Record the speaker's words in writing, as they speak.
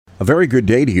A very good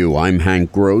day to you. I'm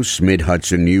Hank Gross,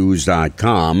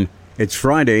 MidHudsonNews.com. It's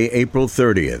Friday, April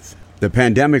 30th. The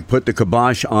pandemic put the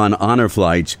kibosh on honor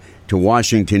flights to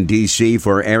Washington, D.C.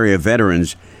 for area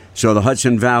veterans, so the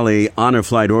Hudson Valley Honor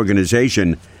Flight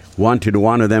Organization wanted to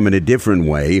honor them in a different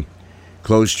way.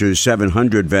 Close to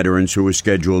 700 veterans who were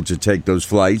scheduled to take those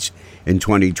flights in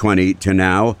 2020 to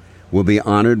now will be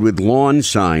honored with lawn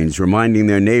signs reminding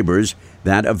their neighbors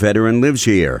that a veteran lives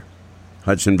here.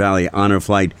 Hudson Valley Honor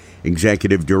Flight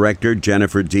Executive Director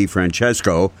Jennifer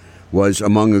DeFrancesco was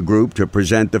among a group to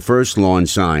present the first lawn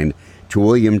sign to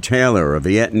William Taylor, a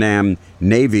Vietnam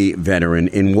Navy veteran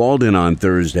in Walden on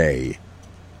Thursday.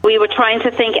 We were trying to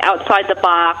think outside the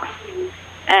box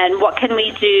and what can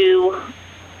we do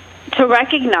to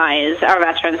recognize our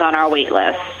veterans on our wait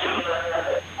list.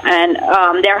 And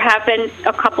there have been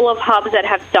a couple of hubs that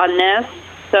have done this,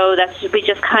 so we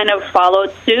just kind of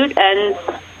followed suit and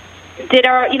did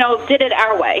it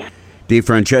our way.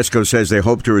 DeFrancesco says they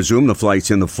hope to resume the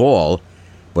flights in the fall,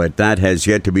 but that has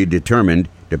yet to be determined,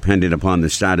 dependent upon the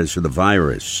status of the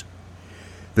virus.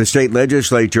 The state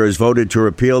legislature has voted to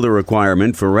repeal the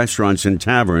requirement for restaurants and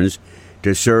taverns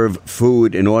to serve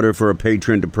food in order for a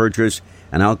patron to purchase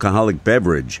an alcoholic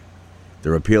beverage.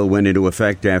 The repeal went into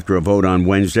effect after a vote on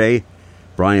Wednesday.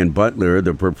 Brian Butler,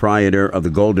 the proprietor of the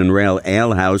Golden Rail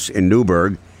Ale House in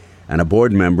Newburgh, and a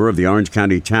board member of the Orange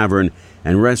County Tavern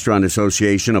and Restaurant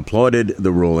Association, applauded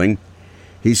the ruling.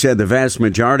 He said the vast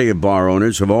majority of bar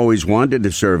owners have always wanted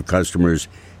to serve customers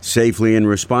safely and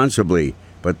responsibly,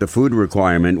 but the food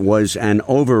requirement was an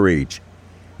overreach.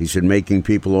 He said making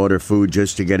people order food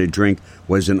just to get a drink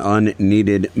was an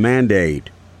unneeded mandate.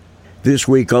 This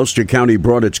week, Ulster County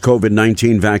brought its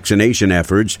COVID-19 vaccination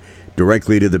efforts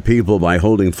directly to the people by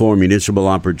holding 4 municipal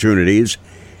opportunities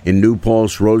in New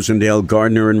Paltz, Rosendale,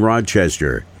 Gardner, and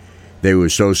Rochester. They were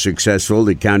so successful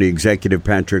that County Executive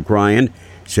Patrick Ryan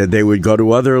said they would go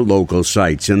to other local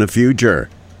sites in the future.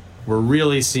 We're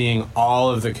really seeing all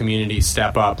of the community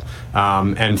step up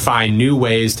and find new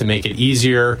ways to make it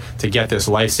easier to get this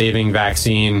life-saving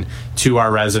vaccine to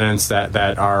our residents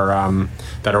that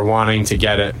are wanting to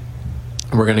get it.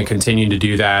 We're going to continue to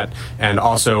do that and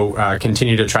also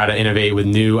continue to try to innovate with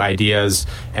new ideas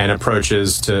and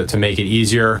approaches to make it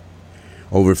easier.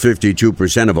 Over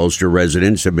 52% of Ulster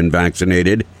residents have been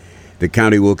vaccinated. The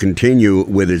county will continue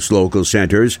with its local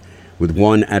centers, with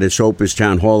one at Esopus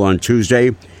Town Hall on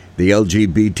Tuesday, the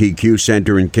LGBTQ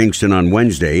Center in Kingston on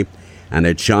Wednesday, and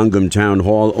at Shongum Town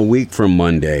Hall a week from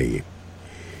Monday.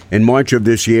 In March of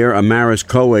this year, a Marist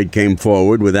co-ed came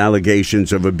forward with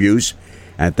allegations of abuse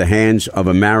at the hands of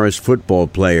a Marist football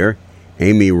player,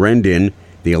 Amy Rendon.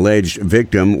 The alleged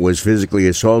victim was physically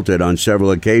assaulted on several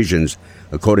occasions,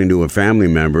 according to her family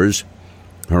members.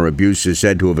 Her abuse is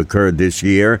said to have occurred this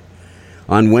year.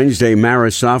 On Wednesday,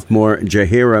 Marist sophomore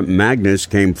Jahira Magnus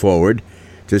came forward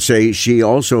to say she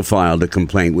also filed a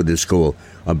complaint with the school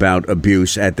about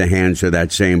abuse at the hands of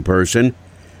that same person.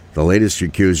 The latest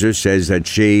accuser says that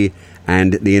she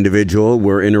and the individual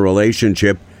were in a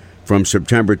relationship from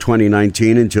September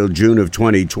 2019 until June of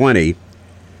 2020.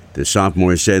 The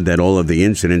sophomore said that all of the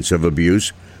incidents of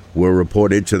abuse were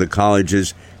reported to the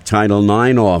college's Title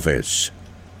IX office.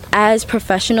 As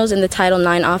professionals in the Title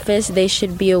IX office, they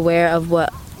should be aware of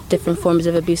what different forms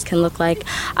of abuse can look like.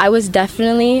 I was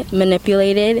definitely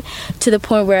manipulated to the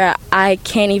point where I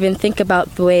can't even think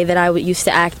about the way that I used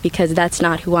to act because that's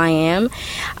not who I am.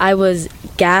 I was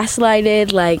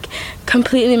gaslighted,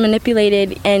 completely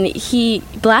manipulated, and he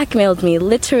blackmailed me,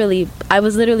 literally. I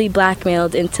was literally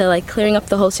blackmailed into clearing up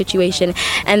the whole situation,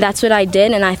 and that's what I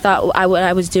did, and I thought what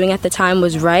I was doing at the time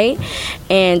was right,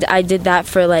 and I did that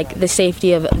for the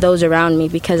safety of those around me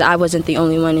because I wasn't the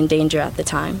only one in danger at the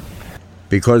time.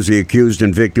 Because the accused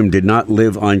and victim did not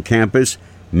live on campus,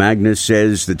 Magnus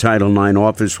says the Title IX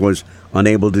office was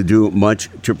unable to do much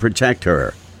to protect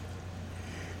her.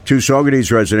 2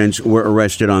 Saugerties residents were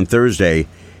arrested on Thursday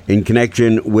in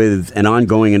connection with an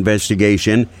ongoing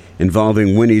investigation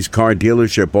involving Winnie's Car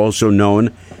Dealership, also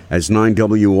known as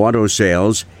 9W Auto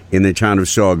Sales, in the town of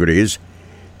Saugerties.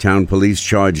 Town police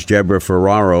charged Deborah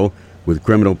Ferraro with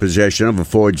criminal possession of a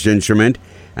forged instrument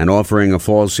and offering a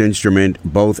false instrument,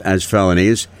 both as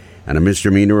felonies, and a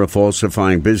misdemeanor of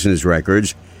falsifying business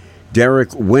records.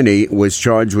 Derek Winnie was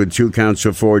charged with 2 counts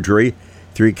of forgery,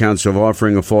 3 counts of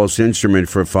offering a false instrument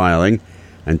for filing,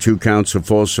 and 2 counts of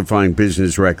falsifying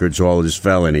business records, all as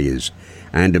felonies,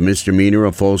 and a misdemeanor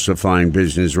of falsifying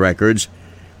business records.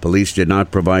 Police did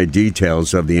not provide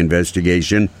details of the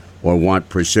investigation or what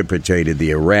precipitated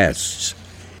the arrests.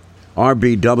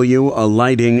 RBW, a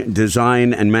lighting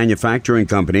design and manufacturing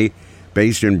company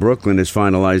based in Brooklyn, has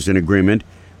finalized an agreement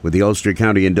with the Ulster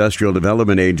County Industrial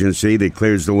Development Agency that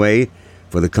clears the way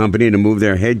for the company to move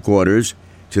their headquarters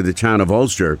to the town of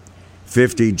Ulster.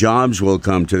 50 jobs will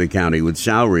come to the county with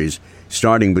salaries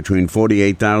starting between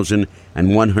 $48,000 and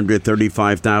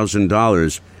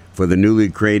 $135,000 for the newly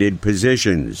created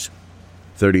positions.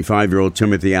 35-year-old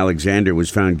Timothy Alexander was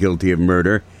found guilty of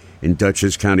murder in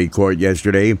Dutchess County Court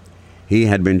yesterday. He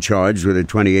had been charged with the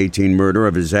 2018 murder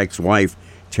of his ex-wife,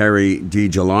 Terry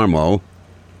DiGilarmo.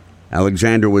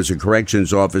 Alexander was a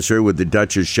corrections officer with the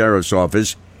Dutchess Sheriff's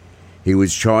Office. He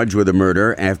was charged with a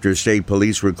murder after state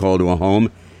police were called to a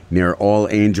home near All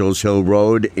Angels Hill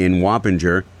Road in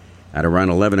Wappinger at around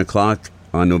 11 o'clock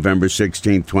on November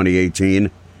 16,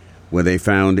 2018, where they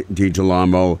found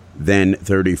DiGilarmo, then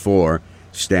 34,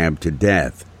 stabbed to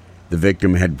death. The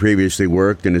victim had previously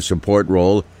worked in a support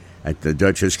role at the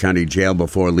Dutchess County Jail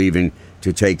before leaving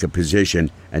to take a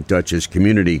position at Dutchess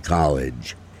Community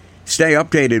College. Stay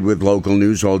updated with local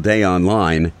news all day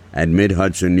online at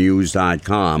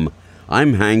MidHudsonNews.com.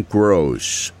 I'm Hank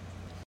Gross.